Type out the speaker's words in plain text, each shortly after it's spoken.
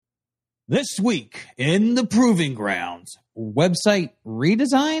This week in the Proving Grounds, website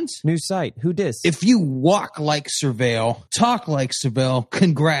redesigns? New site. Who dis? If you walk like Surveil, talk like Surveil,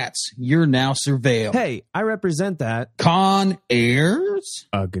 congrats, you're now Surveil. Hey, I represent that. Con Airs?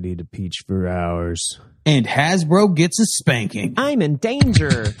 I could eat a peach for hours. And Hasbro gets a spanking. I'm in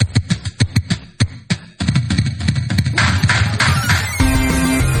danger.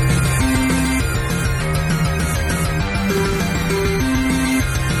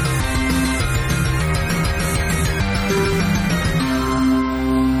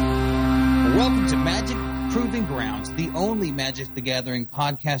 The only Magic the Gathering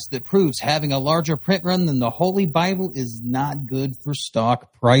podcast that proves having a larger print run than the Holy Bible is not good for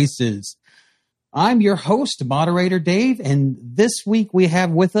stock prices. I'm your host, moderator Dave, and this week we have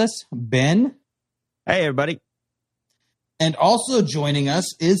with us Ben. Hey, everybody. And also joining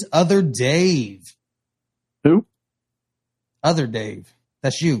us is Other Dave. Who? Other Dave.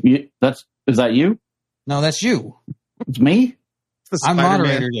 That's you. Is that you? No, that's you. It's me? I'm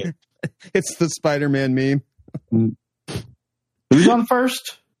moderator Dave. It's the Spider-Man meme. Who's on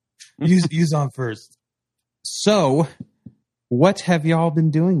first? Use on first. So, what have y'all been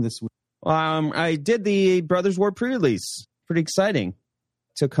doing this week? I did the Brothers War pre-release. Pretty exciting.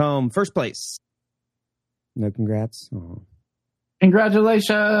 Took home first place. No congrats. Oh.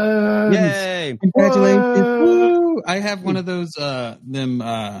 Congratulations! Yay! Congratulations! Woo! I have one of those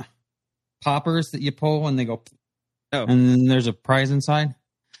poppers that you pull and they go, and then there's a prize inside.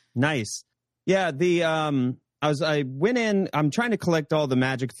 Nice. Yeah, I went in, I'm trying to collect all the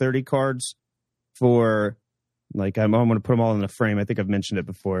Magic 30 cards for, like, I'm going to put them all in a frame. I think I've mentioned it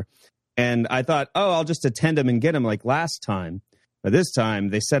before. And I thought, I'll just attend them and get them like last time. But this time,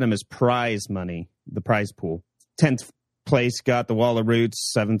 they set them as prize money, the prize pool. 10th place got the Wall of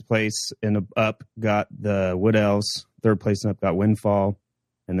Roots. 7th place and up got the Wood Elves. 3rd place and up got Windfall.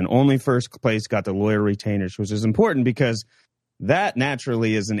 And then only 1st place got the Loyal Retainers, which is important because that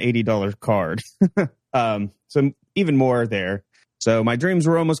naturally is an $80 card. So even more there. So my dreams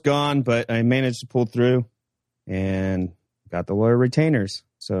were almost gone, but I managed to pull through and got the Loyal Retainers.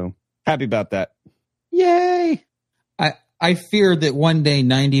 So happy about that. Yay! I fear that one day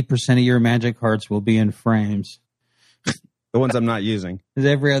 90% of your Magic cards will be in frames. The ones I'm not using. It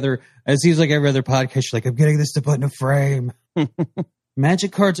seems like every other podcast, you're like, I'm getting this to put in a frame.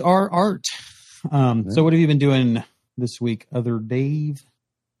 Magic cards are art. So what have you been doing this week, Other Dave?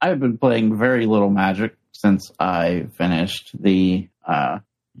 I've been playing very little Magic since I finished the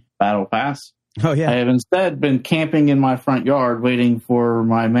Battle Pass. Oh, yeah. I have instead been camping in my front yard waiting for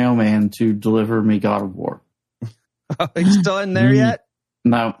my mailman to deliver me God of War. Are you still in there yet?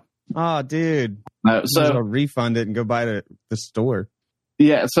 No. Oh, dude. No, so I'll refund it and go buy it at the store.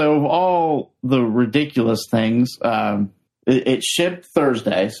 Yeah, so of all the ridiculous things, it shipped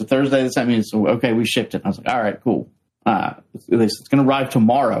Thursday. So Thursday, they sent me, so okay, we shipped it. I was like, all right, cool. It's going to arrive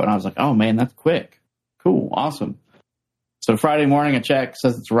tomorrow. And I was like, oh, man, that's quick. Cool. Awesome. So Friday morning, I check,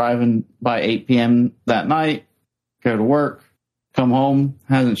 says it's arriving by 8 p.m. that night. Go to work, come home,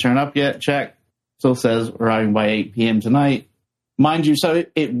 hasn't shown up yet. Check. Still says arriving by 8 p.m. tonight. Mind you, so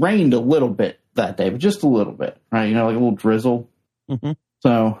it rained a little bit that day, but just a little bit, right? You know, like a little drizzle. Mm-hmm.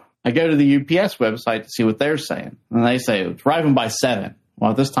 So I go to the UPS website to see what they're saying. And they say it's arriving by 7. Well,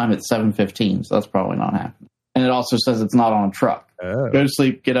 at this time, it's 7:15, so that's probably not happening. And it also says it's not on a truck. Oh. Go to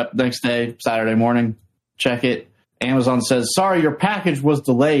sleep, get up next day, Saturday morning, check it. Amazon says, sorry, your package was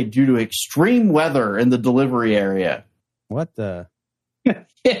delayed due to extreme weather in the delivery area. What the?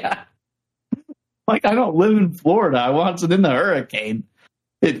 Yeah. Like, I don't live in Florida. I wasn't in the hurricane.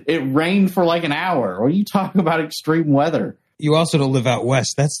 It rained for like an hour. What are you talking about extreme weather? You also don't live out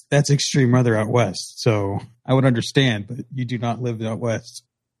west. That's extreme weather out west. So I would understand, but you do not live out west.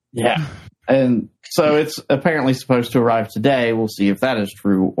 Yeah. And so it's apparently supposed to arrive today. We'll see if that is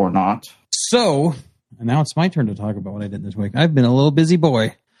true or not. So now it's my turn to talk about what I did this week. I've been a little busy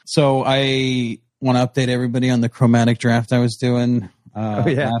boy. So I want to update everybody on the chromatic draft I was doing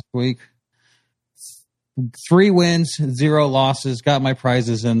last week. 3 wins, 0 losses, got my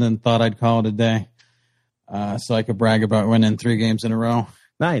prizes, and then thought I'd call it a day. So I could brag about winning 3 games in a row.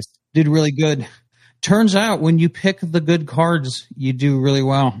 Nice. Did really good. Turns out when you pick the good cards, you do really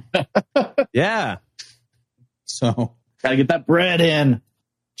well. Yeah. So gotta get that bread in.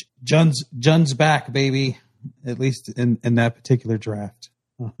 Jun's back, baby. At least in that particular draft.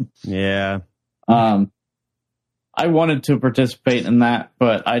 Yeah. I wanted to participate in that,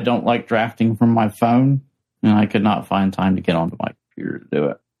 but I don't like drafting from my phone, and I could not find time to get onto my computer to do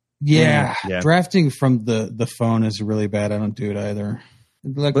it. Yeah. Drafting from the phone is really bad. I don't do it either.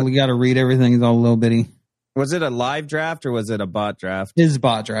 Luckily, we got to read everything. It's all little bitty. Was it a live draft or was it a bot draft? His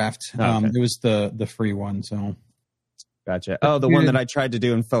bot draft. Okay. It was the free one. So Gotcha. Oh, the one that I tried to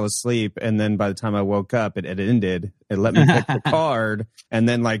do and fell asleep, and then by the time I woke up, it ended. It let me pick the card, and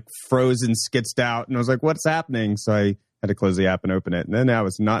then like froze and skitzed out, and I was like, "What's happening?" So I had to close the app and open it, and then I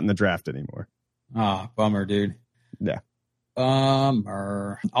was not in the draft anymore. Bummer, dude. Yeah.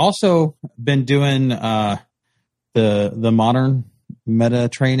 Also been doing the modern meta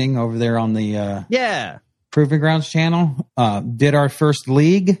training over there on the Proving Grounds channel. Did our first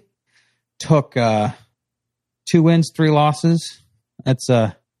league. Took 2 wins, 3 losses. That's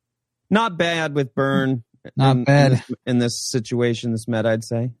not bad with burn. Not bad in this situation. This meta, I'd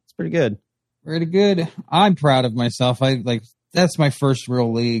say it's pretty good. Pretty good. I'm proud of myself. That's my first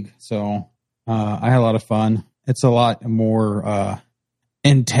real league, so I had a lot of fun. It's a lot more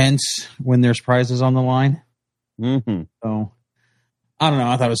intense when there's prizes on the line. Mm-hmm. So I don't know.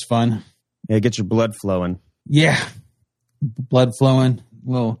 I thought it was fun. Yeah, get your blood flowing. Yeah, blood flowing.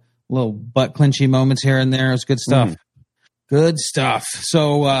 Little butt clinchy moments here and there. It's good stuff. Good stuff.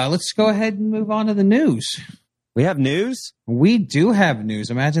 So let's go ahead and move on to the news. We have news? We do have news.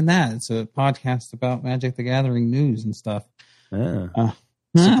 Imagine that. It's a podcast about Magic the Gathering news and stuff.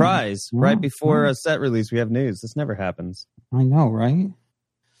 Surprise. Right before a set release, we have news. This never happens. I know, right?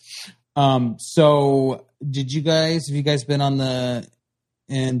 So have you guys been on the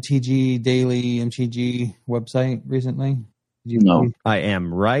MTG Daily MTG website recently? No. I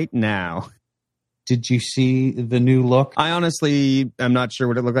am right now. Did you see the new look? I honestly am not sure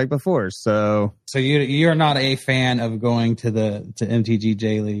what it looked like before. So you're not a fan of going to MTG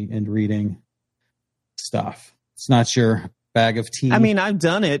Daily and reading stuff. It's not your bag of tea. I mean, I've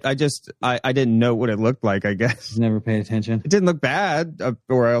done it. I didn't know what it looked like, I guess. Never paid attention. It didn't look bad,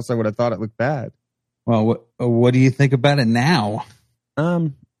 or else I would have thought it looked bad. Well, what do you think about it now?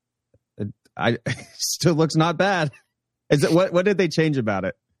 It still looks not bad. Is it what did they change about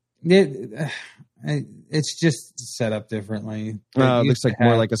it? It's just set up differently. It looks like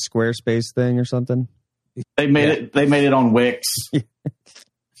more like a Squarespace thing or something. They made it on Wix.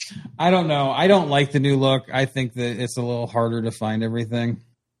 I don't know. I don't like the new look. I think that it's a little harder to find everything.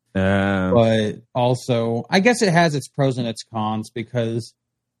 But also, I guess it has its pros and its cons because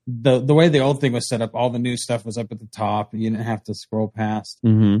the way the old thing was set up, all the new stuff was up at the top. You didn't have to scroll past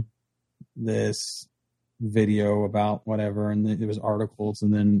this video about whatever, and there was articles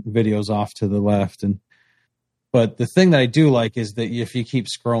and then videos off to the left. But the thing that I do like is that if you keep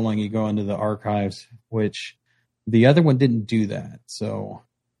scrolling, you go into the archives, which the other one didn't do that. So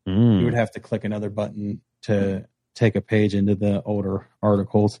you would have to click another button to take a page into the older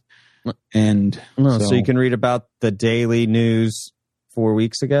articles. And so you can read about the daily news 4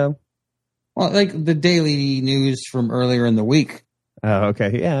 weeks ago. Well, like the daily news from earlier in the week. Oh,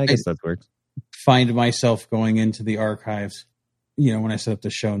 okay. Yeah, I guess that works. Find myself going into the archives, when I set up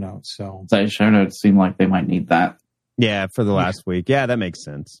the show notes. So the show notes seem like they might need that. Yeah, for the last week. Yeah, that makes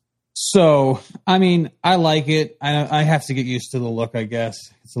sense. So, I mean, I like it. I have to get used to the look, I guess.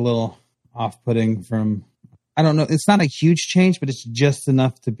 It's a little off-putting from, I don't know. It's not a huge change, but it's just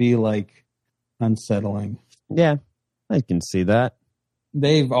enough to be like unsettling. Yeah, I can see that.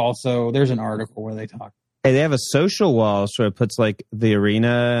 There's an article where they talk. Hey, they have a social wall, so it puts like the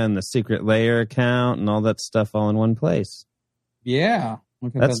arena and the secret layer account and all that stuff all in one place. Yeah.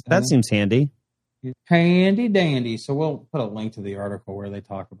 That seems handy. Handy dandy. So we'll put a link to the article where they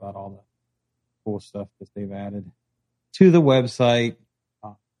talk about all the cool stuff that they've added to the website.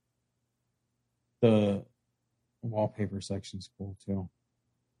 The wallpaper section's cool too.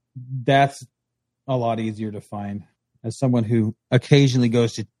 That's a lot easier to find. As someone who occasionally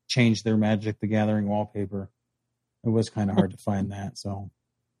goes to change their Magic the Gathering wallpaper, it was kind of hard to find that. So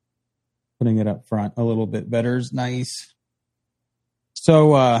putting it up front a little bit better is nice.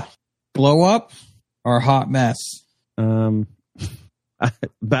 So blow up or hot mess? About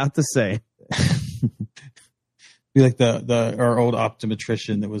the same. Be like our old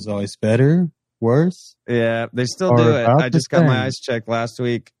optometrician that was always better, worse. Yeah, they still do it. I just got my eyes checked last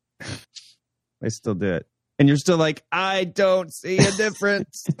week. They still do it. And you're still like, I don't see a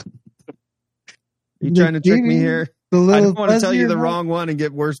difference. Are you trying to trick me here? I don't want to tell you the wrong one and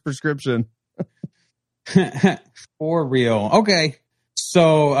get worse prescription. For real. Okay.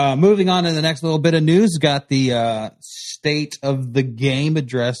 So moving on to the next little bit of news, got the State of the Game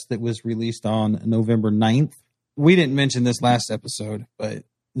address that was released on November 9th. We didn't mention this last episode, but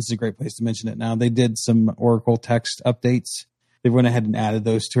this is a great place to mention it now. They did some Oracle text updates. They went ahead and added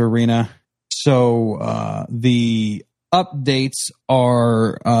those to Arena. So the updates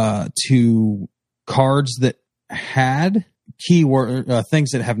are to cards that had keyword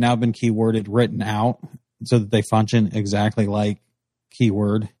things that have now been keyworded written out. so that they function exactly like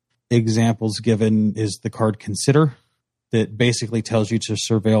keyword. Examples given is the card Consider that basically tells you to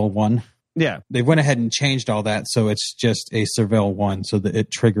surveil 1. Yeah. They went ahead and changed all that, so it's just a surveil 1 so that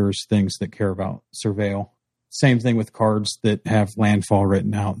it triggers things that care about surveil. Same thing with cards that have landfall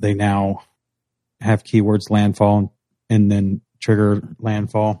written out. They now have keywords landfall and then trigger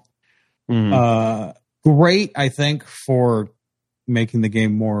landfall. Great, I think, for making the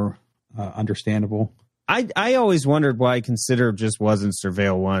game more understandable. I always wondered why Consider just wasn't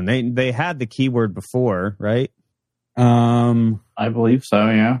surveil 1. They had the keyword before, right? I believe so,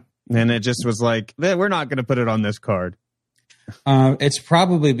 yeah. And it just was like, we're not going to put it on this card. It's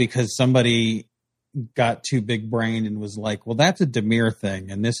probably because somebody got too big brained and was like, well, that's a Dimir thing,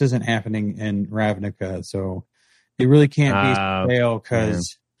 and this isn't happening in Ravnica, so it really can't be surveil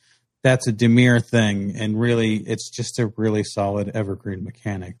because that's a Dimir thing, and really it's just a really solid evergreen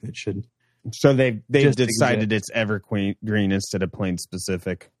mechanic that should... So they've decided it's evergreen instead of plain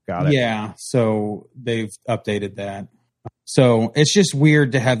specific. Got it. Yeah, so they've updated that. So it's just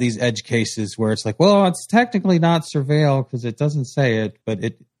weird to have these edge cases where it's like, well, it's technically not surveil because it doesn't say it, but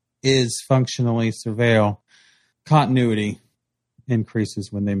it is functionally surveil. Continuity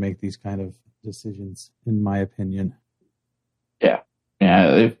increases when they make these kind of decisions, in my opinion. Yeah.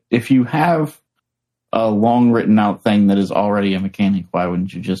 If you have a long written out thing that is already a mechanic, why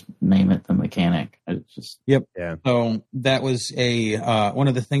wouldn't you just name it the mechanic? It's just Yep. Yeah. So that was a one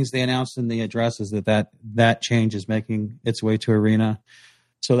of the things they announced in the address is that change is making its way to Arena.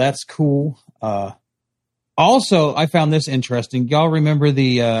 So that's cool. Also, I found this interesting. Y'all remember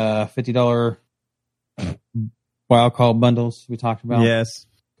the $50 wild call bundles we talked about? Yes.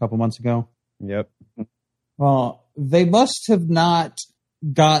 A couple months ago. Yep. Well, they must have not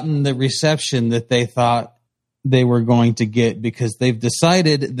gotten the reception that they thought they were going to get because they've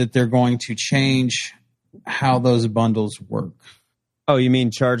decided that they're going to change how those bundles work. Oh, you mean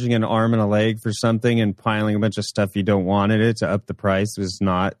charging an arm and a leg for something and piling a bunch of stuff you don't want in it to up the price was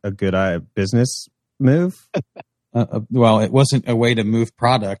not a good business move? Well, it wasn't a way to move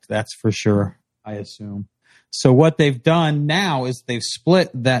product, that's for sure, I assume. So what they've done now is they've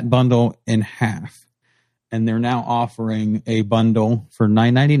split that bundle in half. And they're now offering a bundle for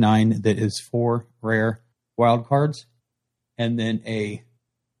 $9.99 that is 4 rare wild cards, and then a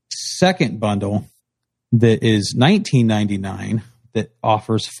second bundle that is $19.99 that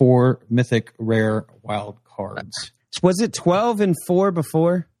offers 4 mythic rare wild cards. Was it 12 and 4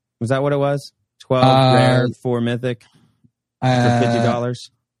 before? Was that what it was? 12 rare, 4 mythic for $50?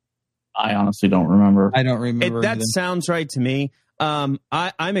 I honestly don't remember. I don't remember. That sounds right to me. I'm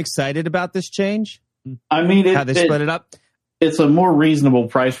excited about this change. I mean, how they split it up. It's a more reasonable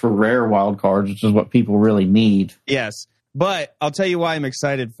price for rare wild cards, which is what people really need. Yes, but I'll tell you why I'm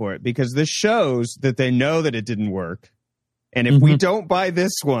excited for it, because this shows that they know that it didn't work. And if we don't buy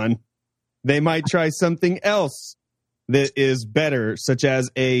this one, they might try something else that is better, such as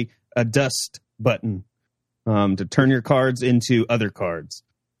a dust button to turn your cards into other cards.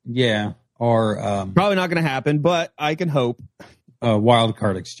 Yeah, or... probably not going to happen, but I can hope. Wild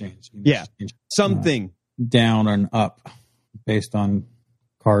card exchange. Yeah, something. Down and up based on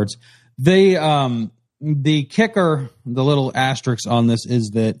cards. The kicker, the little asterisk on this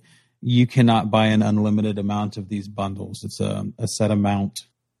is that you cannot buy an unlimited amount of these bundles. It's a set amount.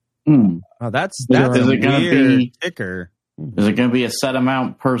 Oh, that's a weird kicker. Is it going to be a set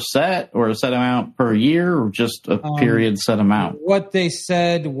amount per set or a set amount per year or just a period set amount? What they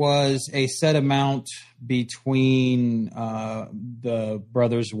said was a set amount between the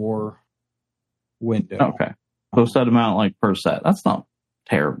Brothers War window. Okay. So set amount like per set. That's not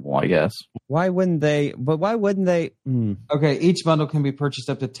terrible, I guess. Why wouldn't they? But why wouldn't they? Okay, each bundle can be purchased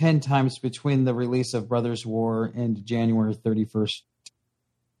up to 10 times between the release of Brothers War and January 31st,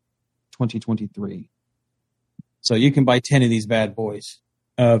 2023. So you can buy 10 of these bad boys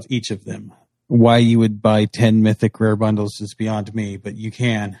of each of them. Why you would buy 10 mythic rare bundles is beyond me, but you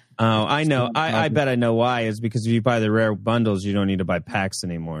can. Oh, I know. I bet I know why. Is because if you buy the rare bundles, you don't need to buy packs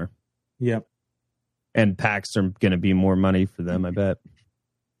anymore. Yep. And packs are going to be more money for them, I bet.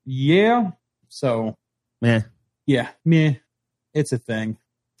 Yeah. So. Meh. Yeah. Meh. It's a thing.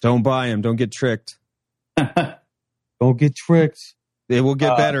 Don't buy them. Don't get tricked. Don't get tricked. It will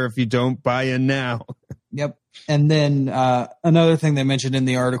get better if you don't buy in now. Yep. And then another thing they mentioned in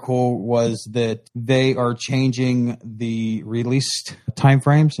the article was that they are changing the release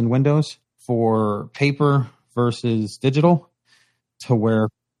timeframes and windows for paper versus digital to where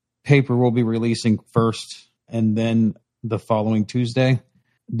paper will be releasing first and then the following Tuesday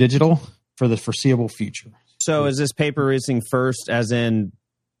digital for the foreseeable future. So is this paper releasing first as in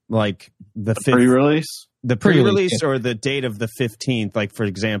like the pre-release, the pre-release, or the date of the 15th. Like for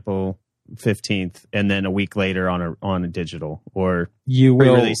example, 15th, and then a week later on a digital, or you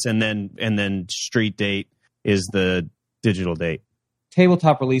will pre-release and then street date is the digital date.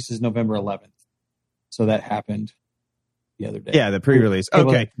 Tabletop release is November 11th, so that happened the other day. Yeah, the pre-release.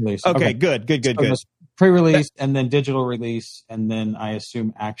 Okay, good. So pre-release and then digital release, and then I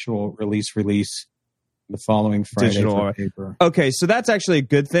assume actual release the following Friday digital for paper. Okay, so that's actually a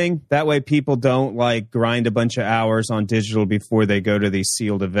good thing. That way people don't like grind a bunch of hours on digital before they go to these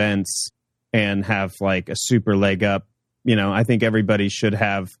sealed events and have like a super leg up. You know, I think everybody should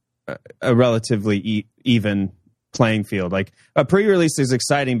have a relatively even playing field. Like a pre-release is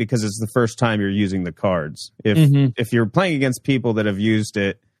exciting because it's the first time you're using the cards. If you're playing against people that have used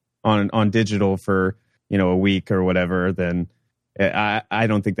it on digital for, you know, a week or whatever, then I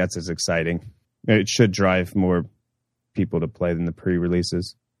don't think that's as exciting. It should drive more people to play than the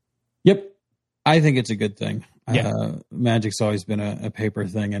pre-releases. Yep. I think it's a good thing. Yeah. Magic's always been a paper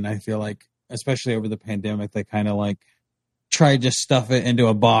thing, and I feel like, especially over the pandemic, they kind of like tried to stuff it into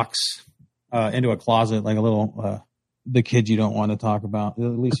a box, into a closet, like a little, the kid you don't want to talk about, the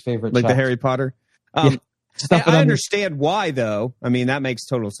least favorite like child. the Harry Potter. Yeah. I understand why, though. I mean, that makes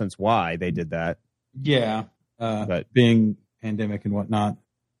total sense why they did that. Yeah. But being pandemic and whatnot,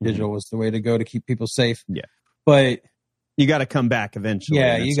 digital was the way to go to keep people safe. Yeah. But you got to come back eventually.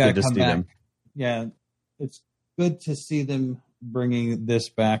 Yeah, you got to come back. Them. Yeah. It's good to see them bringing this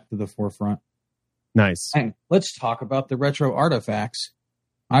back to the forefront. Nice. Hey, let's talk about the retro artifacts.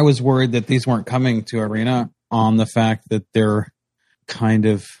 I was worried that these weren't coming to Arena on the fact that they're kind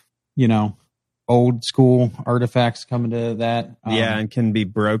of, you know, old school artifacts coming to that. Yeah, and can be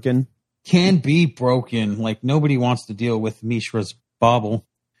broken. Can be broken. Like, nobody wants to deal with Mishra's Bauble.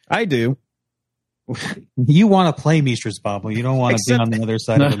 I do. You want to play Mishra's Bauble. You don't want to be on the other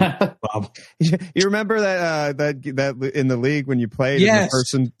side of the Bauble. You remember that in the league when you played? Yes. And the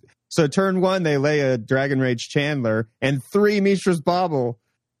person, so turn one, they lay a Dragon Rage Chandler and 3 Mishra's Bauble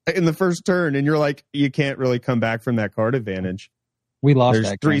in the first turn, and you're like, you can't really come back from that card advantage. We lost. There's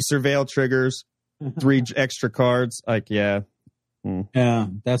that 3 game. Surveil triggers, 3 extra cards. Like, yeah. Yeah,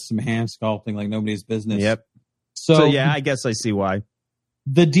 that's some hand sculpting like nobody's business. Yep. So yeah, I guess I see why.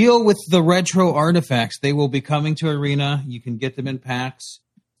 The deal with the retro artifacts, they will be coming to Arena. You can get them in packs.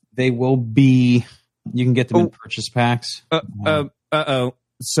 You can get them in purchase packs.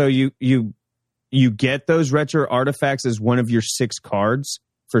 So you get those retro artifacts as one of your 6 cards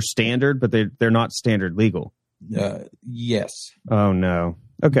for standard, but they're not standard legal. Yes. Oh no.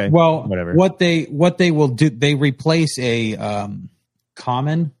 Okay. Well, whatever. What they will do, they replace a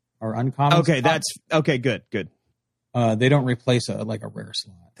common or uncommon. Okay, slot. that's okay. Good. They don't replace a rare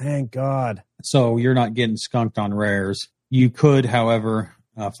slot. Thank God. So you're not getting skunked on rares. You could, however,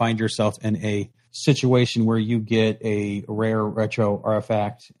 find yourself in a situation where you get a rare retro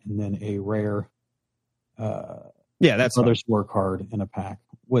artifact and then a rare that's other scorecard in a pack,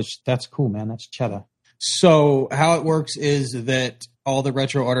 which that's cool, man. That's cheddar. So how it works is that all the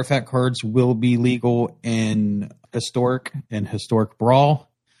retro artifact cards will be legal in Historic and Historic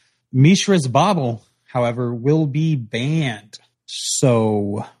Brawl. Mishra's Bauble, however, will be banned.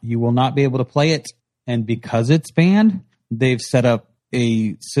 So you will not be able to play it. And because it's banned, they've set up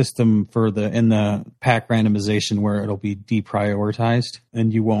a system in the pack randomization where it'll be deprioritized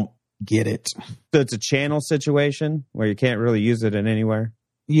and you won't get it. So it's a channel situation where you can't really use it in anywhere.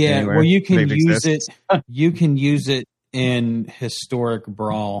 Yeah, anywhere. well, you can use it. You can use it in Historic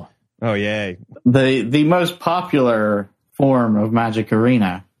Brawl. Oh, yay. The most popular form of Magic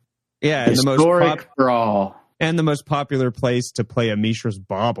Arena. Yeah, and Historic Brawl. And the most popular place to play a Mishra's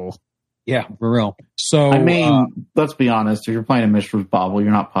Bauble. Yeah, for real. So, I mean, let's be honest. If you're playing a Mishra's Bauble,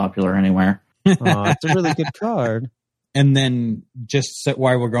 you're not popular anywhere. It's a really good card. And then, just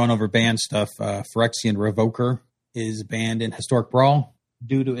while we're going over banned stuff, Phyrexian Revoker is banned in Historic Brawl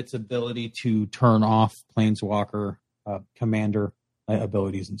due to its ability to turn off Planeswalker commander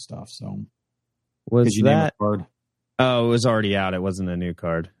abilities and stuff. So, was that card? Oh, it was already out. It wasn't a new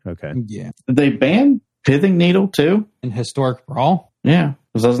card. Okay. Yeah. Did they ban Pithing Needle too? In Historic Brawl? Yeah.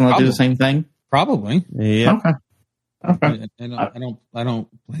 Because doesn't that do the same thing? Probably. Yeah. Okay. I don't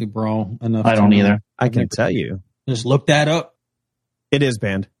play Brawl enough. I don't either. I can tell you. Just look that up. It is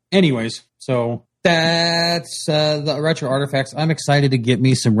banned. Anyways, so that's the retro artifacts. I'm excited to get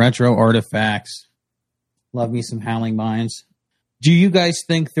me some retro artifacts. Love me some Howling Minds. Do you guys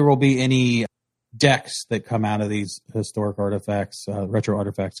think there will be any decks that come out of these historic artifacts, retro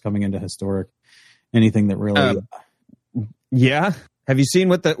artifacts coming into historic? Anything that really? Yeah. Have you seen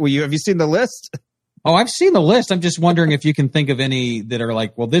have you seen the list? Oh, I've seen the list. I'm just wondering if you can think of any that are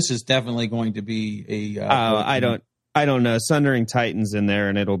like, well, this is definitely going to be a. I don't know. Sundering Titan's in there,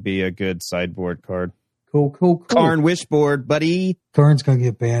 and it'll be a good sideboard card. Cool. Karn Wishboard, buddy. Karn's gonna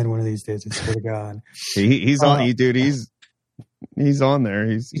get banned one of these days. I swear to God. He's on you, dude. He's on there.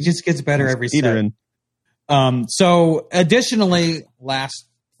 He just gets better every set. In. So additionally, last,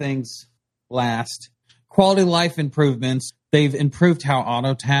 quality life improvements. They've improved how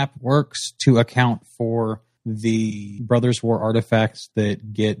auto tap works to account for the Brothers War artifacts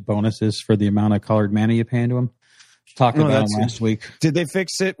that get bonuses for the amount of colored mana you pay into them. Talked about them last week. Did they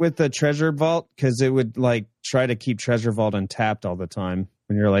fix it with the Treasure Vault? Because it would like try to keep Treasure Vault untapped all the time.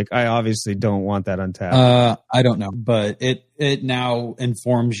 When you're like, I obviously don't want that untapped. I don't know, but it now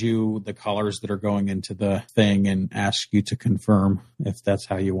informs you the colors that are going into the thing and asks you to confirm if that's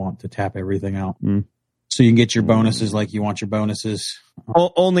how you want to tap everything out. So you can get your bonuses like you want your bonuses.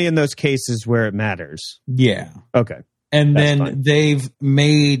 Only in those cases where it matters. Yeah. Okay. And then they've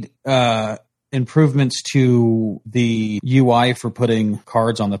made improvements to the UI for putting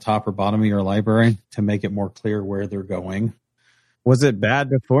cards on the top or bottom of your library to make it more clear where they're going. Was it bad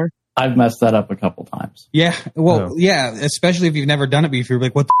before? I've messed that up a couple times. Yeah. Well, yeah, especially if you've never done it before. You're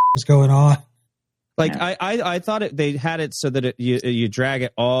like, what the is going on? Like, yeah. I thought they had it so that you drag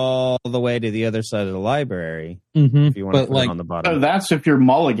it all the way to the other side of the library if you want to put it on the bottom. Oh, that's if you're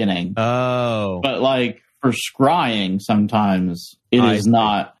mulliganing. Oh. But like for scrying, sometimes it is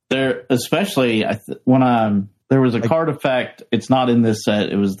not there. Especially when there was a card effect. It's not in this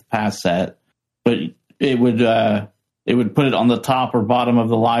set. It was the past set, but it would put it on the top or bottom of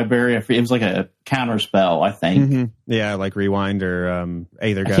the library. It was like a counter spell, I think. Mm-hmm. Yeah, like rewind or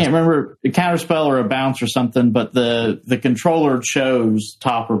either. I can't remember a counter spell or a bounce or something. But the controller chose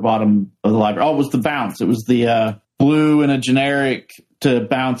top or bottom of the library. Oh, it was the bounce. It was the blue and a generic to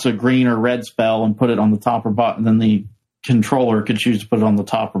bounce a green or red spell and put it on the top or bottom. And then the controller could choose to put it on the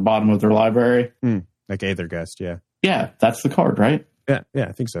top or bottom of their library. Like Aethergust, yeah. Yeah, that's the card, right? Yeah,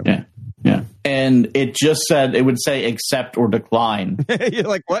 I think so. Yeah. And it just said, it would say accept or decline. You're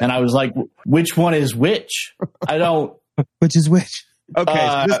like, what? And I was like, which one is which? I don't. Which is which? Okay,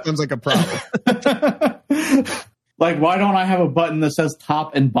 so this sounds like a problem. Like, why don't I have a button that says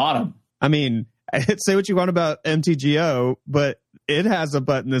top and bottom? I mean, say what you want about MTGO, but it has a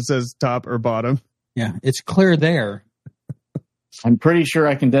button that says top or bottom. Yeah, it's clear there. I'm pretty sure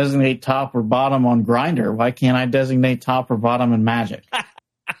I can designate top or bottom on Grindr. Why can't I designate top or bottom in Magic?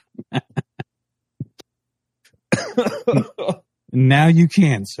 Now you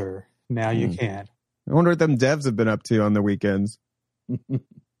can, sir. Now you can. I wonder what them devs have been up to on the weekends.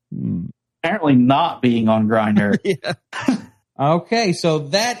 Apparently not being on Grindr. Yeah. Okay, so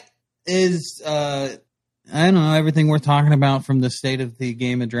that is, I don't know, everything we're talking about from the State of the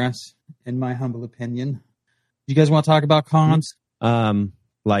Game address, in my humble opinion. You guys want to talk about cons?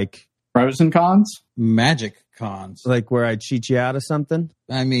 Like pros and cons? Magic cons. Like where I cheat you out of something?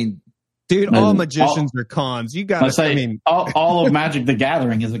 I mean, dude, all magicians are cons. You got to, I mean, all of Magic the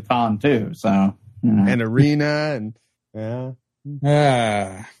Gathering is a con too. So, and Arena and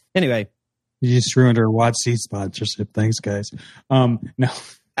anyway, you just ruined our Watch C sponsorship. Thanks, guys. No,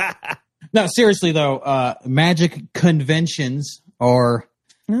 no, seriously though, Magic conventions are.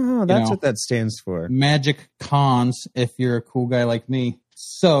 No, that's what that stands for. Magic cons, if you're a cool guy like me.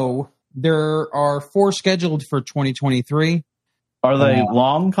 So there are 4 scheduled for 2023. Are they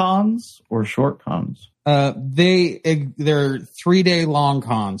long cons or short cons? They're 3-day long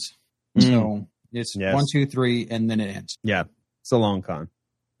cons. So it's 1, 2, 3, and then it ends. Yeah, it's a long con.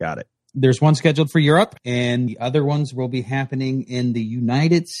 Got it. There's one scheduled for Europe, and the other ones will be happening in the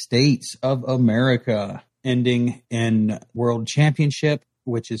United States of America, ending in World Championship,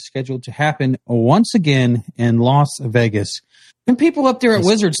 which is scheduled to happen once again in Las Vegas. And people up there at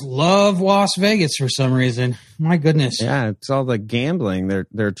Wizards love Las Vegas for some reason. My goodness. Yeah, it's all the gambling.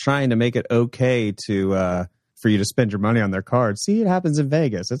 They're trying to make it okay to for you to spend your money on their cards. See, it happens in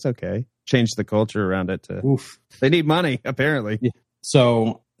Vegas. It's okay. Change the culture around it. They need money, apparently. Yeah.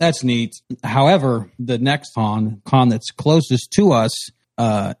 So that's neat. However, the next con that's closest to us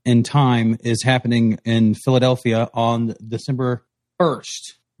in time is happening in Philadelphia on December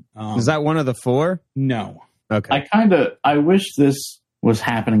 1st. Is that one of the 4? No. Okay. I wish this was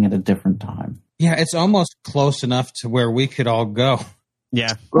happening at a different time. Yeah, it's almost close enough to where we could all go.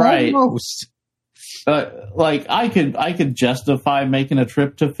 Yeah. Right. Almost. Like I could justify making a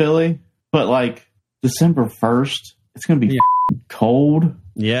trip to Philly, but like December 1st, it's going to be cold.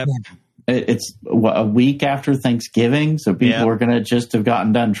 Yep. It's a week after Thanksgiving, so people are going to just have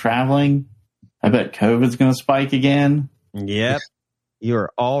gotten done traveling. I bet COVID's going to spike again. Yep.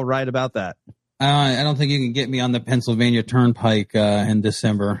 You're all right about that. I don't think you can get me on the Pennsylvania Turnpike in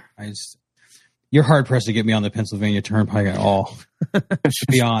December. You're hard pressed to get me on the Pennsylvania Turnpike at all, to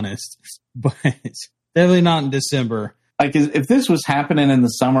be honest. But definitely not in December. Like, if this was happening in the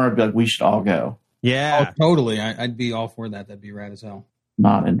summer, I'd be like, we should all go. Yeah. Oh, totally. I'd be all for that. That'd be rad as hell.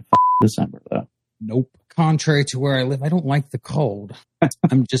 Not in December, though. Nope. Contrary to where I live, I don't like the cold.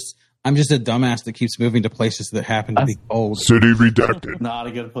 I'm just a dumbass that keeps moving to places that happen to be cold. City redacted. Not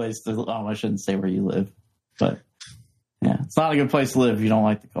a good place to. Oh, I shouldn't say where you live, but yeah, it's not a good place to live if you don't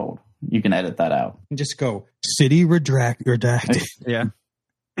like the cold. You can edit that out. Just go city redacted. Yeah.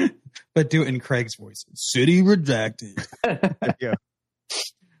 But do it in Craig's voice. City redacted. Yeah.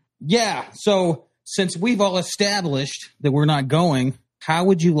 Yeah. So since we've all established that we're not going, how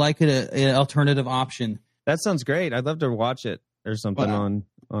would you like an alternative option? That sounds great. I'd love to watch it or something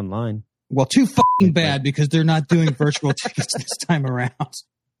online. Well, too fucking bad because they're not doing virtual tickets this time around.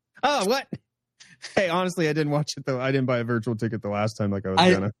 Oh, what? Hey, honestly, I didn't watch it though. I didn't buy a virtual ticket the last time like I was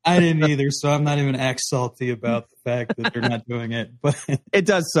gonna. I didn't either, so I'm not even salty about the fact that they're not doing it. But it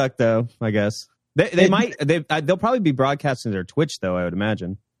does suck though, I guess. They'll probably be broadcasting their Twitch though, I would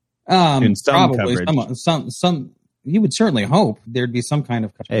imagine. In some probably coverage. some you would certainly hope there'd be some kind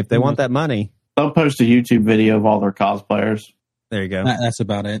of Hey, if they want that money. They'll post a YouTube video of all their cosplayers. There you go. That's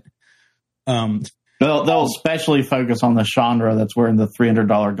about it. They'll especially focus on the Chandra that's wearing the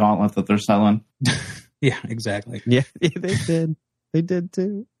 $300 gauntlet that they're selling. Yeah, exactly. Yeah, they did. They did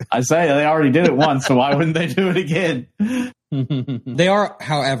too. I say they already did it once, so why wouldn't they do it again? They are,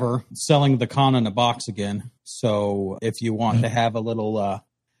 however, selling the con in a box again. So if you want to have a little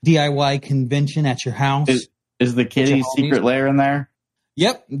DIY convention at your house. Is the kitty secret lair in there?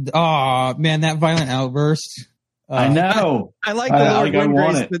 Yep. Oh, man, that violent outburst. I know. I like the Lord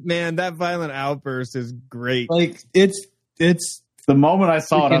Windgrace, but man, that violent outburst is great. Like it's the moment I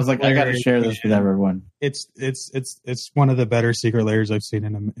saw it, I was like, I got to share this with everyone. It's one of the better secret layers I've seen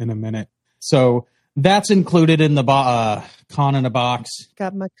in a minute. So that's included in the con in a box.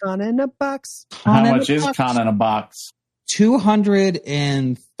 Got my con in a box. How much is con in a box?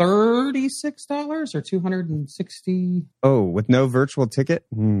 $236 or $260. Oh, with no virtual ticket?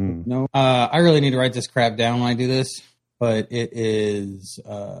 No. I really need to write this crap down when I do this, but it is.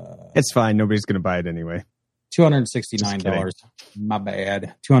 It's fine. Nobody's going to buy it anyway. $269. My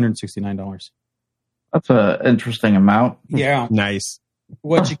bad. $269. That's an interesting amount. Yeah. Nice.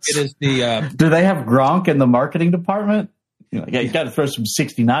 What you get is the. Do they have Gronk in the marketing department? You got to throw some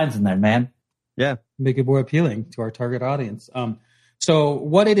 69s in there, man. Yeah. Make it more appealing to our target audience. So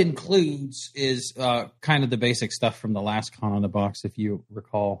what it includes is kind of the basic stuff from the last con on the box, if you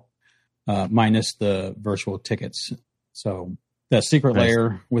recall, minus the virtual tickets. So the secret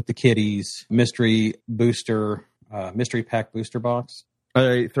layer with the kitties, mystery booster, mystery pack booster box. Are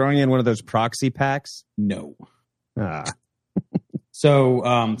they throwing in one of those proxy packs? No. Ah.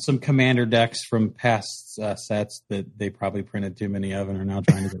 So some commander decks from past sets that they probably printed too many of and are now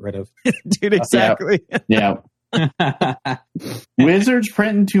trying to get rid of. Dude, exactly. Yeah. Wizards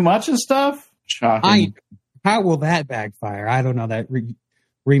printing too much of stuff? Shocking. How will that backfire? I don't know. That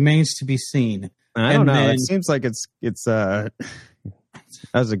remains to be seen. I don't know. It seems like it's that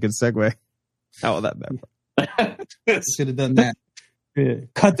was a good segue. How will that backfire? Should have done that.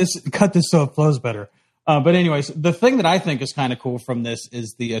 Cut this so it flows better. But anyways, the thing that I think is kind of cool from this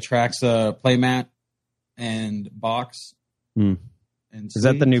is the Atraxa playmat and box. And is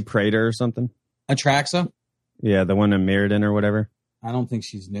that the new Praetor or something? Atraxa? Yeah, the one in Mirrodin or whatever. I don't think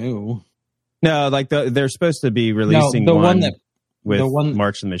she's new. No, like they're supposed to be releasing the one that with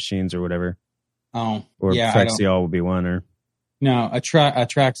March of the Machines or whatever. Oh, or yeah, Phyrexial will be one, or no,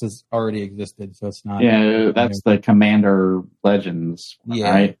 Atraxa's already existed, so it's not. Yeah, that's the Commander Legends,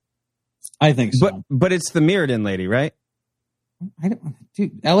 right? I think so. But it's the Mirrodin lady, right? I don't,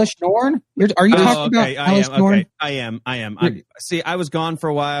 dude. Elish Norn? Are you talking about Elish Norn? Okay, I am. See, I was gone for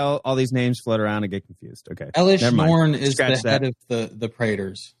a while. All these names float around and get confused. Okay, Elish Norn is the head of the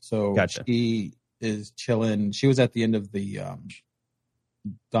Praetors, so gotcha. She is chilling. She was at the end of the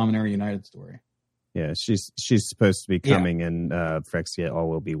Dominaria United story. Yeah, she's supposed to be coming, and Phyrexia all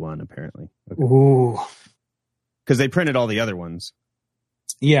will be one apparently. Okay. Ooh, because they printed all the other ones.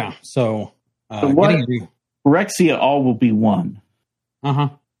 Yeah, so Phyrexia all will be one.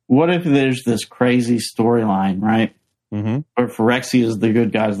 What if there's this crazy storyline, right? Mm-hmm. Where Phyrexia is the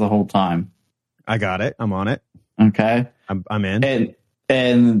good guys the whole time. I got it. I'm on it. Okay, I'm in.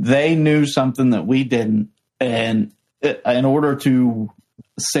 And they knew something that we didn't, and in order to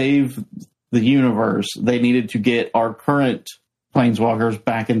save the universe, they needed to get our current planeswalkers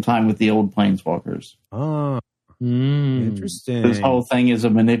back in time with the old planeswalkers. Oh. Interesting. This whole thing is a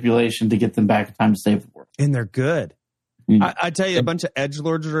manipulation to get them back in time to save the world. And they're good. I tell you, a bunch of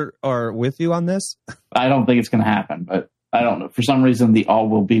edgelords are with you on this. I don't think it's going to happen, but I don't know. For some reason, the all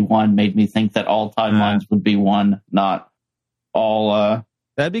will be one made me think that all timelines would be one, not all.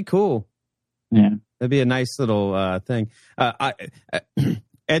 That'd be cool. Yeah. That'd be a nice little thing.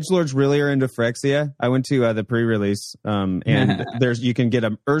 Edgelords really are into Phyrexia. I went to the pre-release, and you can get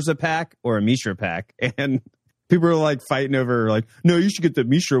a Urza pack or a Mishra pack, and people are like fighting over like, no, you should get the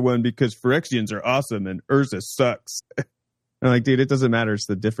Mishra one because Phyrexians are awesome and Urza sucks. I'm like, dude, it doesn't matter. It's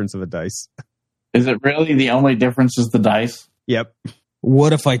the difference of a dice. Is it really the only difference is the dice? Yep.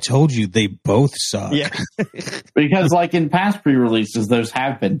 What if I told you they both suck? Yeah. Because like in past pre-releases, those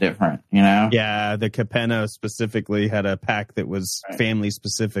have been different, you know? Yeah, the Capenna specifically had a pack that was family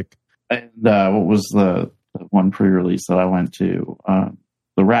specific. And what was the one pre-release that I went to?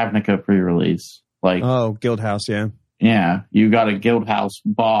 The Ravnica pre-release. Like, oh, Guild House, yeah. Yeah, you got a Guild House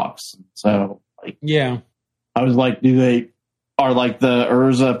box. So, like, yeah. I was like, are like the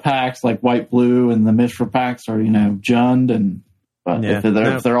Urza packs like white, blue, and the Mishra packs are, Jund, and but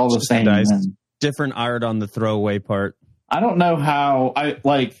if they're all the same, then different art on the throwaway part. I don't know how I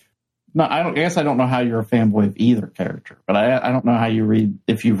guess I don't know how you're a fanboy of either character, but I don't know how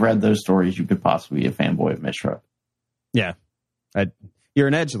if you've read those stories, you could possibly be a fanboy of Mishra. Yeah, you're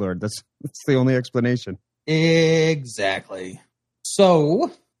an edgelord. That's the only explanation. Exactly.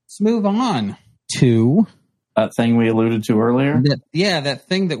 So let's move on to that thing we alluded to earlier. That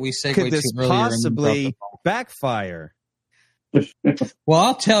thing that we segued to earlier. Could this possibly backfire? Well,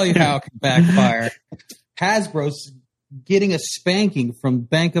 I'll tell you how it can backfire. Hasbro's getting a spanking from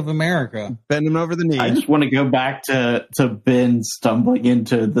Bank of America. Bend him over the knee. I just want to go back to Ben stumbling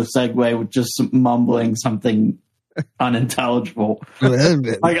into the segue with just mumbling something unintelligible.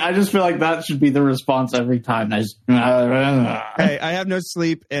 I just feel like that should be the response every time. Hey, I have no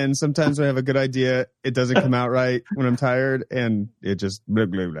sleep, and sometimes when I have a good idea, it doesn't come out right when I'm tired, and it just blah,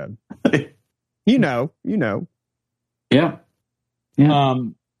 blah, blah. You know. Yeah.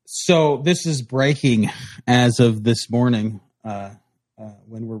 So this is breaking as of this morning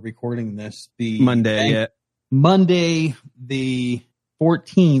when we're recording this. Monday, the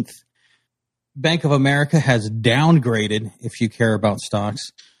 14th, Bank of America has downgraded, if you care about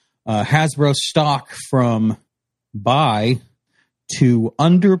stocks, Hasbro stock from buy to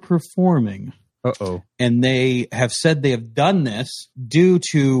underperforming. Uh-oh. And they have said they have done this due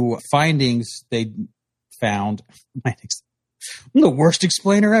to findings they found. I'm the worst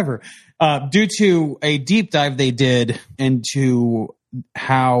explainer ever. Due to a deep dive they did into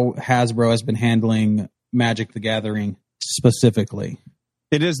how Hasbro has been handling Magic the Gathering specifically.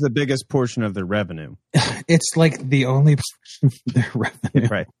 It is the biggest portion of their revenue. It's like the only portion of their revenue,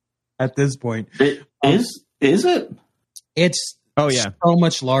 right? At this point, is it? It's so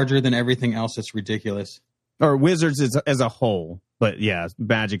much larger than everything else. It's ridiculous. Or Wizards as a whole, but yeah,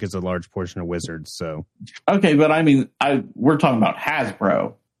 Magic is a large portion of Wizards. So okay, but I mean, we're talking about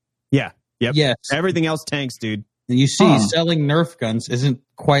Hasbro. Yeah. Yep. Yes. Everything else tanks, dude. And you see, selling Nerf guns isn't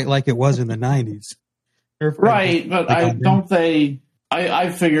quite like it was in the 90s. Right, but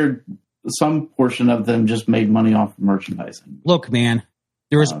I figured some portion of them just made money off of merchandising. Look, man,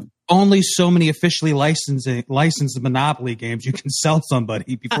 there was only so many officially licensed Monopoly games you can sell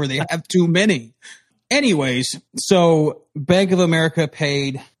somebody before they have too many. Anyways, so Bank of America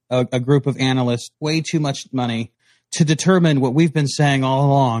paid a group of analysts way too much money to determine what we've been saying all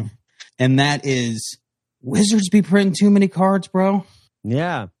along, and that is Wizards be printing too many cards, bro.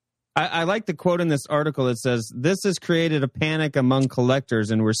 Yeah. I like the quote in this article. It says, "This has created a panic among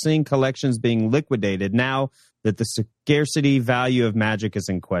collectors, and we're seeing collections being liquidated now that the scarcity value of Magic is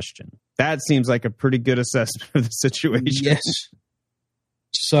in question." That seems like a pretty good assessment of the situation. Yes.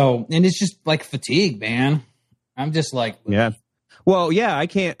 So, and it's just like fatigue, man. I'm just like, yeah. Well, yeah, I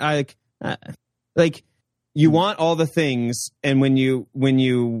can't. Like, you want all the things, and when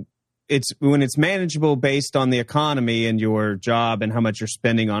it's manageable based on the economy and your job and how much you're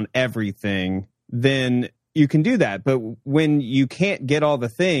spending on everything, then you can do that. But when you can't get all the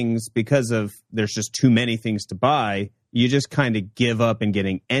things because of there's just too many things to buy, you just kind of give up in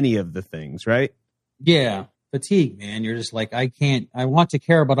getting any of the things, right? Yeah. Fatigue, man. You're just like, I want to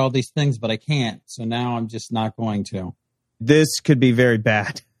care about all these things, but I can't. So now I'm just not going to. This could be very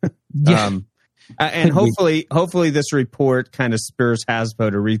bad. Yeah. And hopefully this report kind of spurs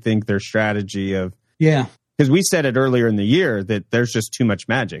Hasbro to rethink their strategy of, because we said it earlier in the year that there's just too much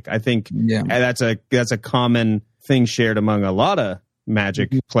Magic. I think that's a common thing shared among a lot of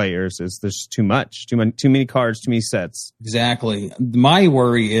Magic players is there's too many cards, too many sets. Exactly. My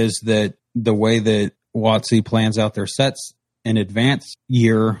worry is that the way that WotC plans out their sets in advance,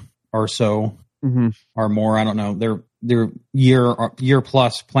 year or so or more. I don't know. Their year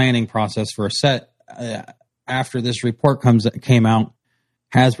plus planning process for a set. After this report came out,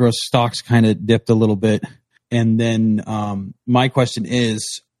 Hasbro's stocks kind of dipped a little bit. And then my question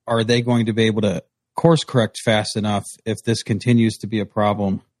is, are they going to be able to course correct fast enough if this continues to be a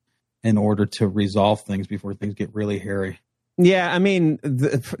problem in order to resolve things before things get really hairy? Yeah, I mean,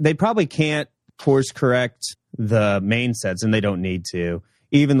 they probably can't course correct the main sets, and they don't need to.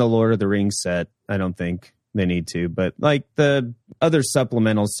 Even the Lord of the Rings set, I don't think they need to. But like the other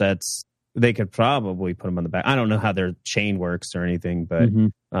supplemental sets, they could probably put them on the back. I don't know how their chain works or anything, but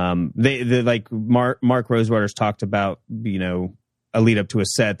they like Mark Rosewater's talked about, you know, a lead up to a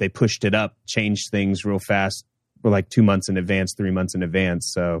set. They pushed it up, changed things real fast, for like 2 months in advance, 3 months in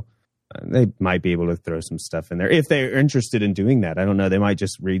advance. So they might be able to throw some stuff in there if they're interested in doing that. I don't know. They might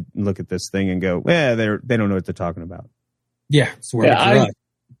just look at this thing and go, "Yeah, they don't know what they're talking about." Yeah,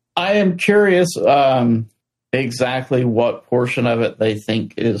 I am curious exactly what portion of it they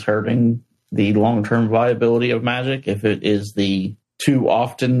think is hurting the long-term viability of Magic. If it is the too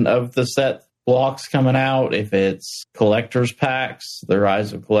often of the set blocks coming out, if it's collector's packs, the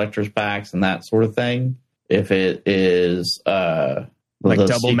rise of collector's packs and that sort of thing. If it is like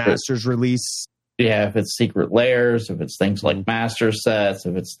double Masters release. Yeah, if it's secret layers, if it's things like master sets,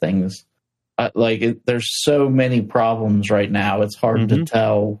 if it's things there's so many problems right now. It's hard to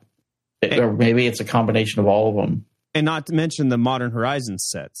tell. Or maybe it's a combination of all of them. And not to mention the Modern Horizons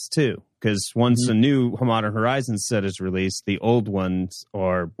sets, too. Because once a new Modern Horizons set is released, the old ones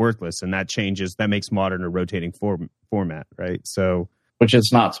are worthless. And that changes. That makes Modern a rotating format, right? So, which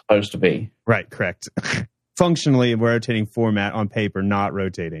it's not supposed to be. Right, correct. Functionally, a rotating format on paper, not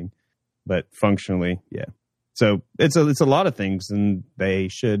rotating. But functionally, yeah. So it's a lot of things, and they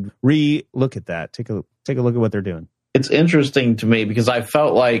should re-look at that. Take a look at what they're doing. It's interesting to me because I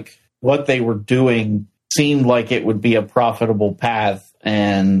felt like what they were doing seemed like it would be a profitable path,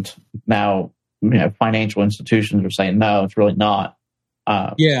 and now financial institutions are saying no, it's really not.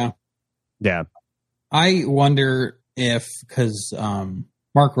 Yeah. I wonder if, because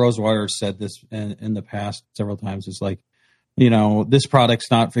Mark Rosewater said this in the past several times, it's like, this product's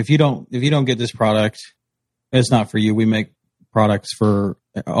not, if you don't get this product, it's not for you. We make products for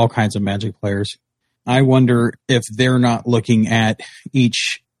all kinds of Magic players. I wonder if they're not looking at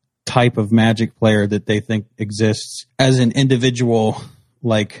each type of Magic player that they think exists as an individual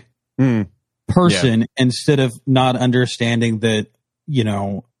person, instead of not understanding that,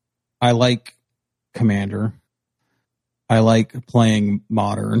 I like Commander. I like playing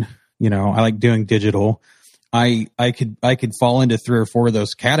Modern. I like doing digital. I could fall into 3 or 4 of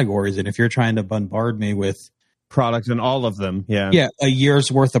those categories. And if you're trying to bombard me with products in all of them, a year's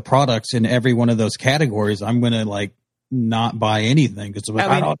worth of products in every one of those categories, I'm going to not buy anything because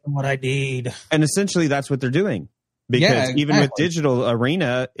I don't know what I need. And essentially that's what they're doing, because even with Digital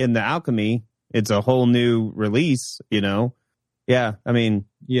Arena in the Alchemy, it's a whole new release, Yeah, I mean,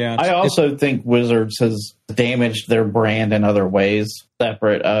 I also think Wizards has damaged their brand in other ways,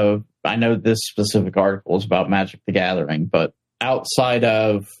 separate of, I know this specific article is about Magic the Gathering, but outside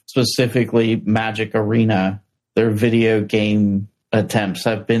of specifically Magic Arena, their video game attempts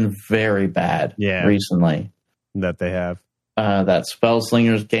have been very bad recently. That they have. That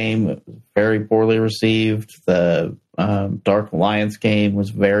Spellslingers game was very poorly received. The Dark Alliance game was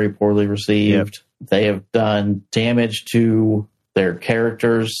very poorly received. Yep. They have done damage to their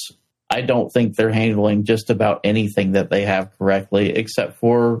characters. I don't think they're handling just about anything that they have correctly, except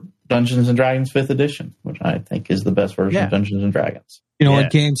for Dungeons and Dragons 5th edition, which I think is the best version of Dungeons and Dragons. You know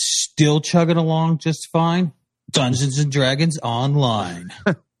what game's still chugging along just fine? Dungeons and Dragons Online.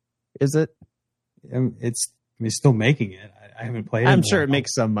 Is it? It's still making it. I haven't played it. I'm sure it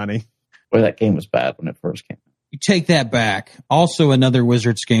makes some money. Well, that game was bad when it first came out. You take that back. Also, another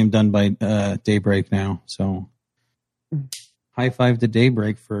Wizards game done by Daybreak now. So, high five to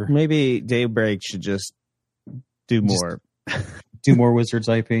Daybreak for... Maybe Daybreak should just do more. Do more Wizards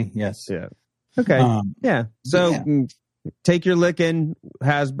IP? Yes. Yeah. Okay. So, take your licking,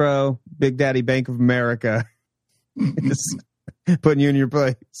 Hasbro, Big Daddy Bank of America. Putting you in your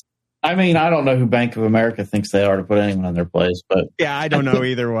place. I mean, I don't know who Bank of America thinks they are to put anyone in their place, but yeah, I don't know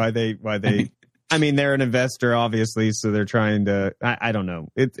either why they. I mean, they're an investor, obviously, so they're trying to. I don't know.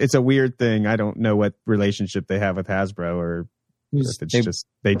 It's a weird thing. I don't know what relationship they have with Hasbro, or if it's just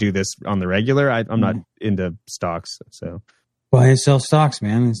they do this on the regular. I'm not into stocks, so buy and sell stocks,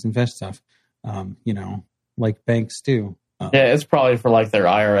 man. It's invest stuff, like banks do. It's probably for their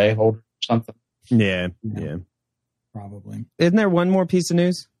IRA holder or something. Yeah, probably. Isn't there one more piece of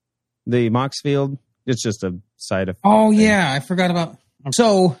news? The Moxfield It's just a side effect. Oh, yeah. I forgot about.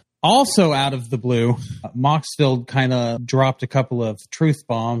 So, also out of the blue, Moxfield kind of dropped a couple of truth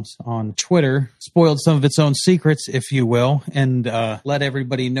bombs on Twitter, spoiled some of its own secrets, if you will, and let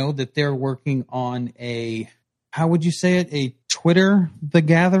everybody know that they're working on how would you say it? A Twitter the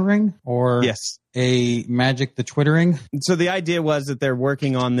Gathering? Or yes, a Magic the Twittering? So the idea was that they're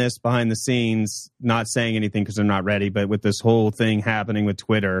working on this behind the scenes, not saying anything because they're not ready, but with this whole thing happening with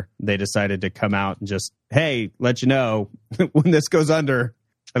Twitter, they decided to come out and just, hey, let you know, when this goes under,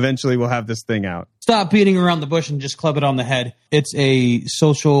 eventually we'll have this thing out. Stop beating around the bush and just club it on the head. It's a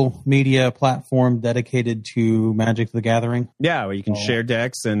social media platform dedicated to Magic the Gathering. Yeah, where you can share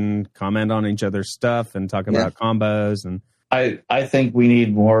decks and comment on each other's stuff and talk about combos. And I think we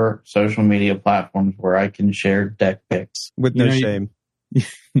need more social media platforms where I can share deck picks. With no shame.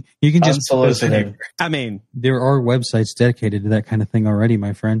 You can just unsolicited. I mean, there are websites dedicated to that kind of thing already,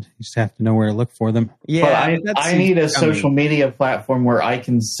 my friend. You just have to know where to look for them. yeah. But I need a social media platform where I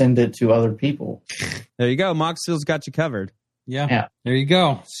can send it to other people. There you go. Moxfield's got you covered. Yeah. There you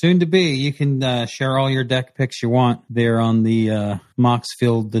go. Soon to be. You can share all your deck picks you want there on the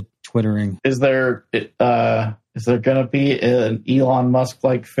Moxfield the Twittering. Is there going to be an Elon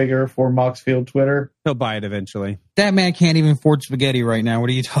Musk-like figure for Moxfield Twitter? He'll buy it eventually. That man can't even afford spaghetti right now. What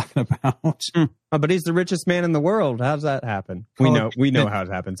are you talking about? Oh, but he's the richest man in the world. How's that happen? We know how it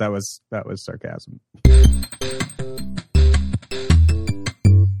happens. That was sarcasm.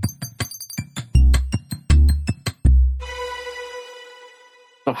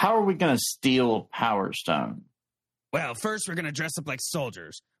 So how are we going to steal Power Stone? Well, first we're going to dress up like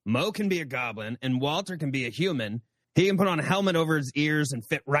soldiers. Mo can be a goblin, and Walter can be a human. He can put on a helmet over his ears and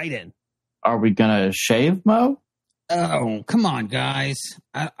fit right in. Are we going to shave Mo? Oh, come on, guys.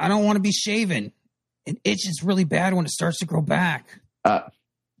 I don't want to be shaven. It itches really bad when it starts to grow back.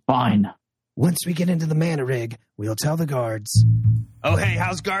 Fine. Once we get into the mana rig, we'll tell the guards. Oh, hey,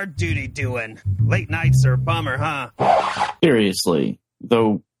 how's guard duty doing? Late nights are a bummer, huh? Seriously,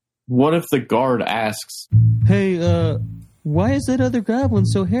 though, what if the guard asks, Hey, why is that other goblin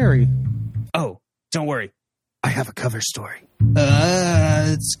so hairy? Oh, don't worry. I have a cover story.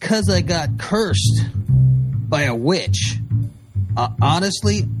 It's 'cause I got cursed by a witch.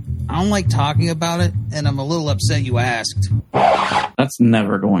 Honestly, I don't like talking about it, and I'm a little upset you asked. That's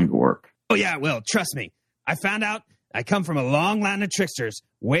never going to work. Oh, yeah, well, trust me. I found out I come from a long line of tricksters.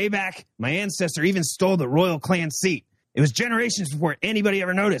 Way back, my ancestor even stole the royal clan seat. It was generations before anybody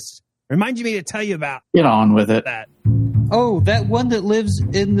ever noticed. Reminded me to tell you about Get on with it. that. Oh, that one that lives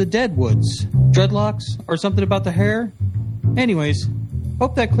in the Deadwoods. Dreadlocks or something about the hair? Anyways,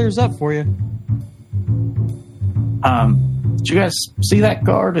 hope that clears up for you. Did you guys see that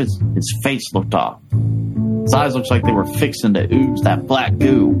guard? His face looked off. His eyes looked like they were fixing to ooze that black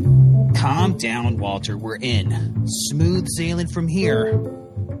goo. Calm down, Walter. We're in. Smooth sailing from here.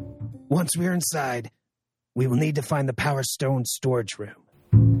 Once we're inside, we will need to find the Power Stone storage room.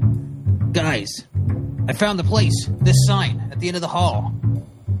 Guys, I found the place. This sign at the end of the hall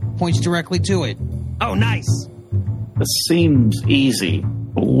points directly to it. Oh, nice. This seems easy.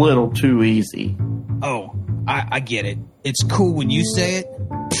 A little too easy. Oh, I get it. It's cool when you say it.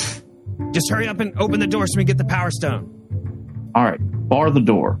 Just hurry up and open the door so we can get the Power Stone. All right, bar the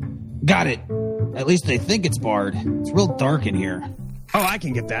door. Got it. At least they think it's barred. It's real dark in here. Oh, I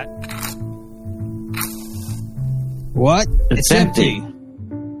can get that. What? It's empty.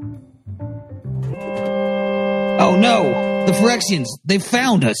 Oh no! The Phyrexians! They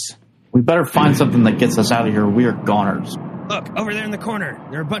found us! We better find something that gets us out of here. We are goners. Look, over there in the corner.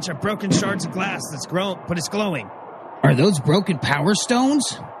 There are a bunch of broken shards of glass that's grown, but it's glowing. Are those broken Power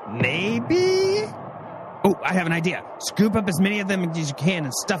Stones? Maybe? Oh, I have an idea. Scoop up as many of them as you can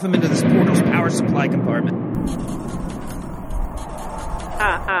and stuff them into this portal's power supply compartment.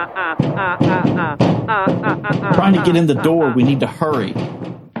 Trying to get in the door. We need to hurry.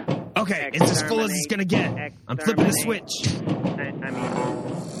 Okay, it's as full as it's gonna get. I'm flipping the switch.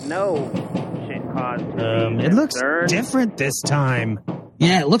 No should cause It looks different this time.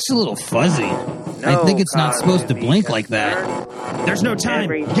 Yeah, it looks a little fuzzy. I think it's not supposed to blink like that. There's no time.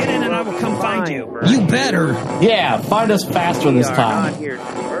 Get in and I will come find you. You better! Yeah, find us faster this time. Not here to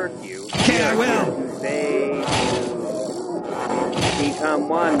hurt you. Okay, I will. Become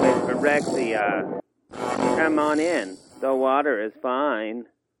one with Phyrexia. Come on in. The water is fine.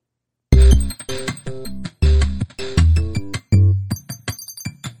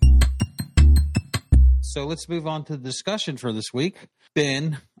 So let's move on to the discussion for this week.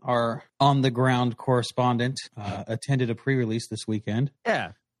 Ben, our on-the-ground correspondent, attended a pre-release this weekend.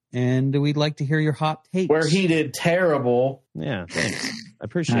 Yeah. And we'd like to hear your hot takes. Where he did terrible. Yeah, thanks. I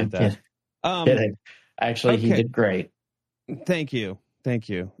appreciate that. Kid. Kidding. Actually, he did great. Thank you.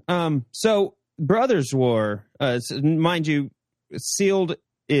 So Brothers War, mind you, sealed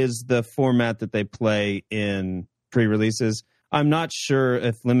is the format that they play in pre-releases. I'm not sure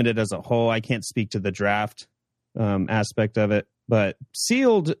if limited as a whole. I can't speak to the draft aspect of it, but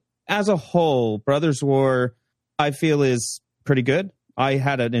sealed as a whole, Brothers War, I feel is pretty good. I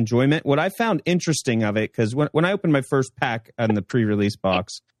had an enjoyment. What I found interesting of it, because when I opened my first pack on the pre-release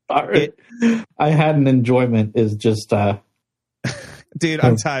box, I had an enjoyment is just dude,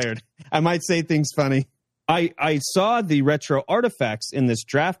 I'm tired. I might say things funny. I saw the retro artifacts in this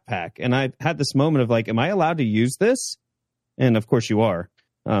draft pack, and I had this moment of like, am I allowed to use this? And of course you are,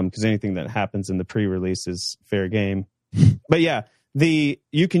 because anything that happens in the pre-release is fair game. But yeah,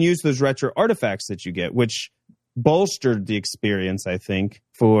 you can use those retro artifacts that you get, which bolstered the experience, I think,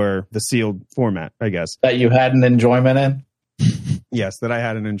 for the sealed format, I guess. That you had an enjoyment in? Yes, that I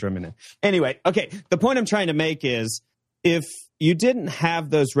had an enjoyment in. Anyway, okay, the point I'm trying to make is if you didn't have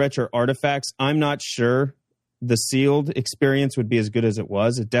those retro artifacts, I'm not sure the sealed experience would be as good as it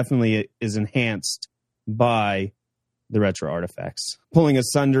was. It definitely is enhanced by the retro artifacts. Pulling a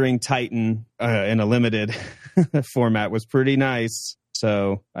Sundering Titan in a limited format was pretty nice.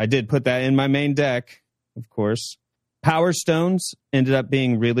 So I did put that in my main deck, of course. Power Stones ended up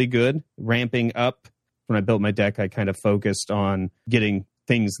being really good, ramping up. When I built my deck, I kind of focused on getting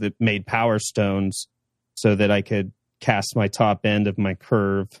things that made Power Stones so that I could cast my top end of my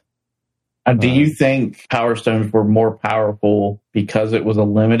curve. Do you think Power Stones were more powerful because it was a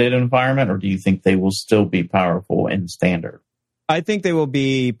limited environment, or do you think they will still be powerful in Standard? I think they will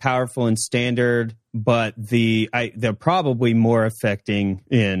be powerful in Standard, but they're probably more affecting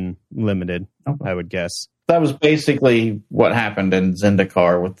in Limited, okay. I would guess. That was basically what happened in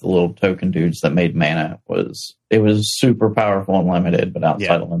Zendikar with the little token dudes that made mana. It was super powerful in Limited, but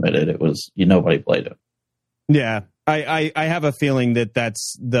outside of Limited, it was nobody played it. Yeah, I have a feeling that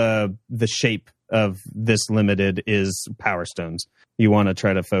that's the shape of this Limited is Power Stones. You want to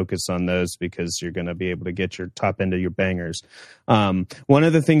try to focus on those because you're going to be able to get your top end of your bangers. One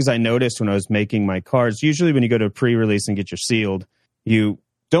of the things I noticed when I was making my cards, usually when you go to a pre-release and get your sealed, you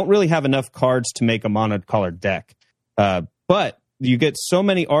don't really have enough cards to make a monocolored deck. But you get so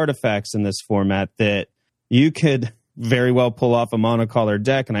many artifacts in this format that you could very well pull off a monocolored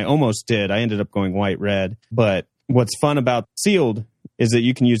deck, and I almost did. I ended up going white-red. But what's fun about sealed is that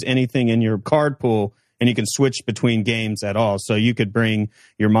you can use anything in your card pool, and you can switch between games at all. So you could bring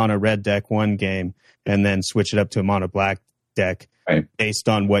your mono red deck one game and then switch it up to a mono black deck based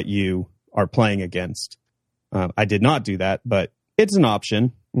on what you are playing against. I did not do that, but it's an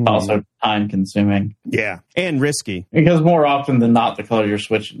option. Also time consuming. Yeah, and risky. Because more often than not, the color you're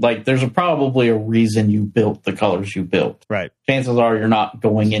switching, like there's probably a reason you built the colors you built. Right. Chances are you're not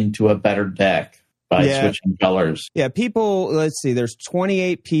going into a better deck by switching colors. Yeah, people, let's see, there's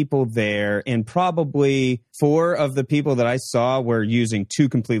 28 people there, and probably 4 of the people that I saw were using 2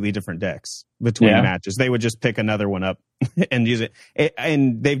 completely different decks between matches. They would just pick another one up and use it.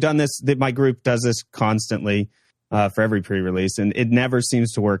 And they've done this, my group does this constantly for every pre-release, and it never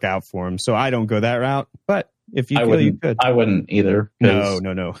seems to work out for them. So I don't go that route, but if you feel you could. I wouldn't either.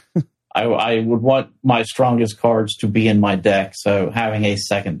 No. I would want my strongest cards to be in my deck, so having a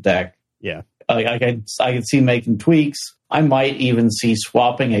second deck. Yeah. I could see making tweaks. I might even see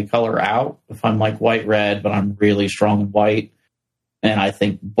swapping a color out if I'm like white-red, but I'm really strong in white. And I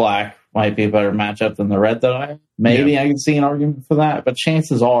think black might be a better matchup than the red that I have. Maybe I can see an argument for that. But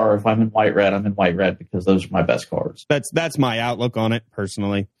chances are, if I'm in white-red, I'm in white-red because those are my best cards. That's my outlook on it,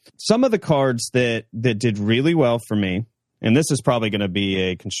 personally. Some of the cards that did really well for me, and this is probably going to be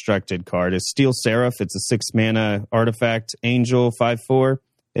a constructed card, is Steel Seraph. It's a 6-mana artifact, Angel, 5/4.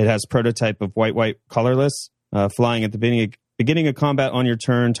 It has prototype of white, colorless. Flying at the beginning of combat on your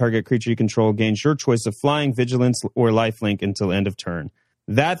turn, target creature you control gains your choice of flying, vigilance, or lifelink until end of turn.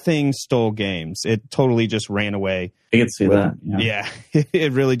 That thing stole games. It totally just ran away. I can see that. Yeah,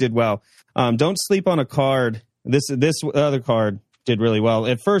 it really did well. Don't sleep on a card. This other card did really well.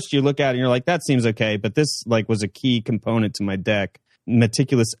 At first, you look at it and you're like, that seems okay, but this was a key component to my deck.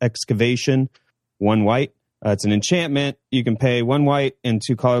 Meticulous Excavation, 1 white. It's an enchantment. You can pay 1 white and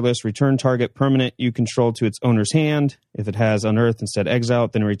 2 colorless. Return target permanent you control to its owner's hand. If it has unearth instead exile,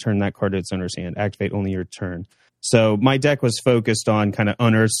 then return that card to its owner's hand. Activate only your turn. So my deck was focused on kind of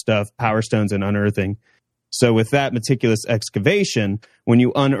unearth stuff, Power Stones, and unearthing. So with that Meticulous Excavation, when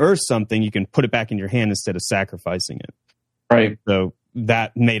you unearth something, you can put it back in your hand instead of sacrificing it. Right. So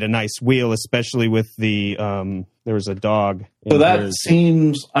that made a nice wheel, especially with the there was a dog. So that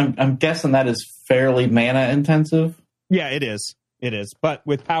seems, I'm guessing that is fairly mana intensive. Yeah, it is. it is. But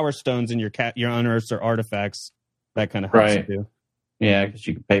with power stones and your unearths or artifacts, that kind of helps you. Yeah, because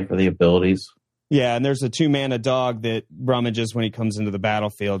you can pay for the abilities. Yeah, and there's a 2-mana dog that rummages when he comes into the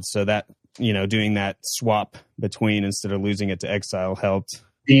battlefield, so that, doing that swap between instead of losing it to exile helped.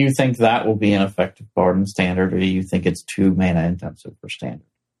 Do you think that will be an effective card in Standard, or do you think it's 2 mana intensive for Standard?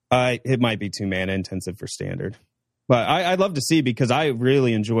 It might be 2 mana intensive for Standard. But I'd love to see, because I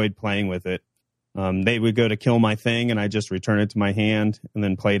really enjoyed playing with it. They would go to kill my thing, and I just return it to my hand, and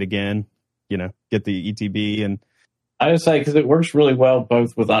then play it again, get the ETB. And I would say, because it works really well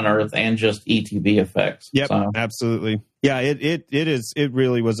both with Unearth and just ETB effects. Yep, so. Absolutely. Yeah, it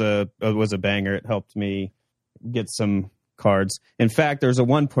really was a banger. It helped me get some cards. In fact, there's a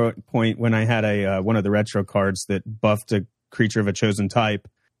one point when I had one of the retro cards that buffed a creature of a chosen type,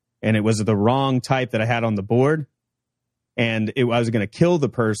 and it was the wrong type that I had on the board, and I was going to kill the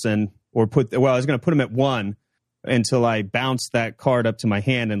person I was going to put him at 1 until I bounced that card up to my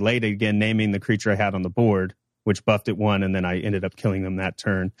hand and laid it again, naming the creature I had on the board, which buffed it 1, and then I ended up killing them that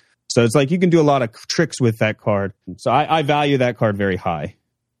turn. So it's like you can do a lot of tricks with that card. So I value that card very high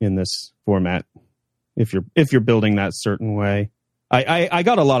in this format if you're building that certain way. I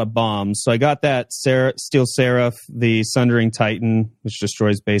got a lot of bombs. So I got that Steel Seraph, the Sundering Titan, which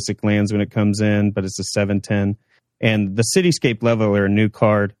destroys basic lands when it comes in, but it's a 7/10. And the Cityscape Leveler, a new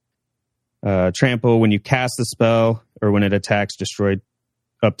card. Trample, when you cast the spell or when it attacks, destroy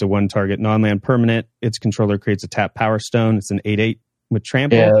up to 1 target non-land permanent. Its controller creates a tap Power Stone. It's an 8/8 with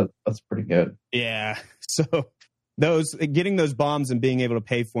Trample. Yeah, that's pretty good. Yeah. So getting those bombs and being able to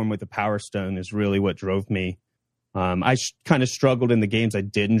pay for them with the Power Stone is really what drove me. I kind of struggled in the games I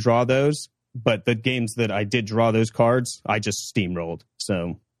didn't draw those, but the games that I did draw those cards, I just steamrolled.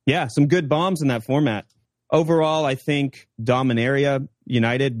 So yeah, some good bombs in that format. Overall, I think Dominaria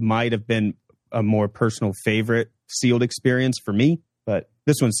United might have been a more personal favorite sealed experience for me, but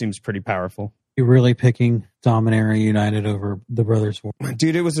this one seems pretty powerful. You're really picking Dominaria United over the Brothers War.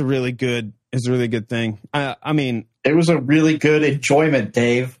 Dude, it was a really good thing. I mean, it was a really good enjoyment,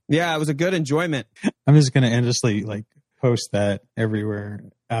 Dave. Yeah, it was a good enjoyment. I'm just going to endlessly post that everywhere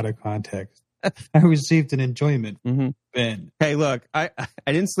out of context. I received an enjoyment. Mm-hmm. Ben. Hey, look, I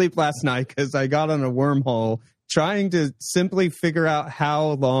didn't sleep last night because I got on a wormhole trying to simply figure out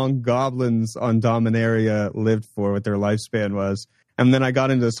how long goblins on Dominaria lived for, what their lifespan was. And then I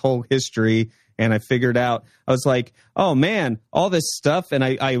got into this whole history and I figured out, I was like, oh man, all this stuff. And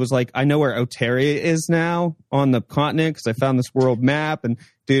I was like, I know where Oteria is now on the continent because I found this world map. And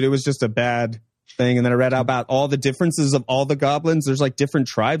dude, it was just a bad thing. And then I read about all the differences of all the goblins. There's different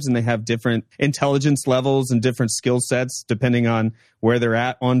tribes and they have different intelligence levels and different skill sets depending on where they're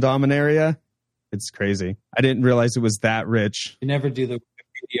at on Dominaria. It's crazy. I didn't realize it was that rich. You never do the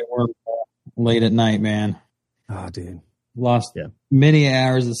Wikipedia wormhole late at night, man. Oh, dude. Lost many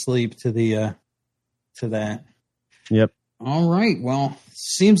hours of sleep to that. Yep. All right. Well,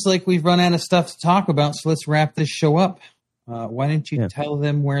 seems like we've run out of stuff to talk about, so let's wrap this show up. Why don't you tell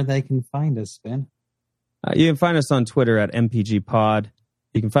them where they can find us, Ben? You can find us on Twitter at MPGPod.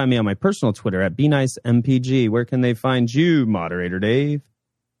 You can find me on my personal Twitter at BeNiceMPG. Where can they find you, Moderator Dave?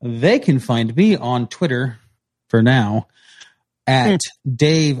 They can find me on Twitter for now at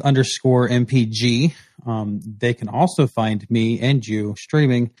Dave_MPG. They can also find me and you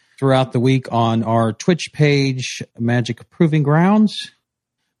streaming throughout the week on our Twitch page, Magic Proving Grounds.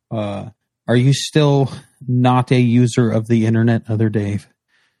 Are you still not a user of the internet, other Dave?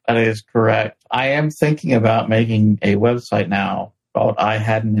 That is correct. I am thinking about making a website now called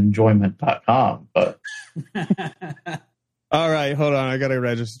IHadAnEnjoyment.com, but all right, hold on. I got to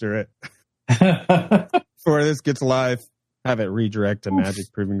register it. Before this gets live, have it redirect to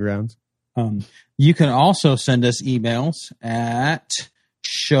Magic Proving Grounds. You can also send us emails at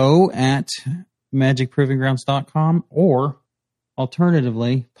show@magicprovinggrounds.com or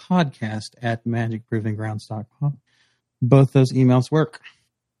alternatively podcast@magicprovinggrounds.com. Both those emails work.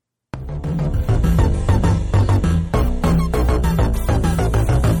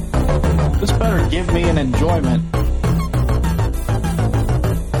 This better give me an enjoyment.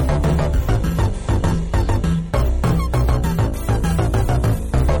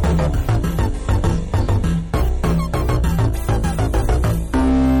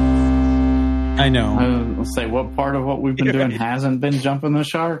 I know. Let's say what part of what we've been doing hasn't been jumping the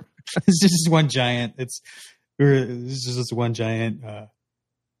shark. It's just one giant. This is just one giant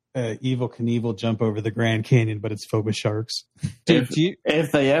Evel Knievel jump over the Grand Canyon, but it's Phobos sharks.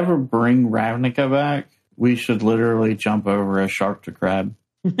 If they ever bring Ravnica back, we should literally jump over a shark to crab.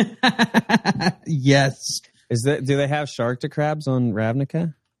 Yes. Do they have shark to crabs on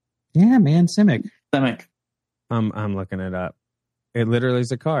Ravnica? Yeah, man, Simic. Simic. I'm looking it up. It literally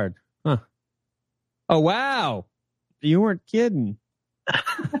is a card. Huh. Oh, wow. You weren't kidding.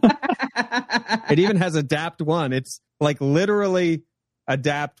 It even has adapt 1. It's like literally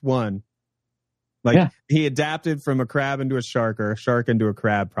adapt 1. Like he adapted from a crab into a shark or a shark into a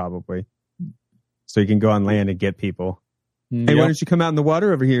crab probably. So you can go on land and get people. Hey, why don't you come out in the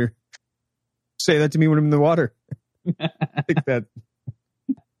water over here? Say that to me when I'm in the water. I think that.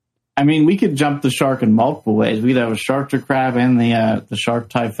 I mean, we could jump the shark in multiple ways. We'd have a shark to crab and the shark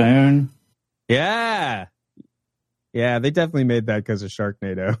typhoon. Yeah. Yeah, they definitely made that because of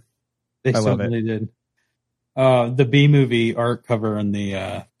Sharknado. They certainly did. The B movie art cover in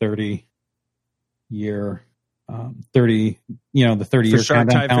the 30 year, the 30 year Shark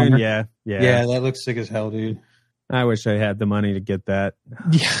countdown Typhoon. calendar. Yeah, that looks sick as hell, dude. I wish I had the money to get that.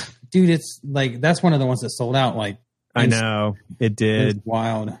 Yeah, dude, it's like that's one of the ones that sold out. Like, I know it did. It's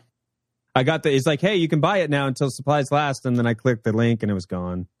wild. I got it's like, hey, you can buy it now until supplies last, and then I clicked the link and it was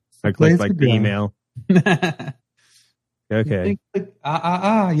gone. I clicked like the email. Okay.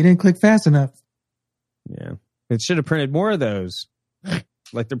 You didn't click fast enough. Yeah, it should have printed more of those.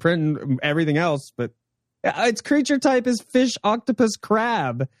 Like they're printing everything else, but its creature type is fish, octopus,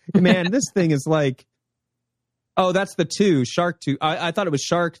 crab. Man, this thing is like, oh, that's the 2 shark 2. I thought it was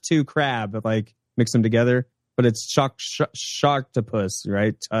shark 2 crab, but like mix them together. But it's sharktopus,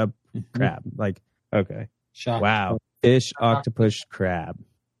 right? Crab. Like, okay. Wow. Fish, octopus, crab.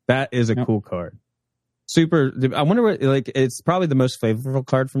 That is a cool card. Super. I wonder what, like, it's probably the most flavorful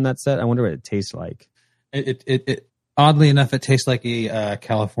card from that set. I wonder what it tastes like. It oddly enough, it tastes like a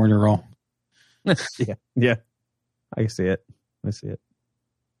California roll. Yeah. I see it.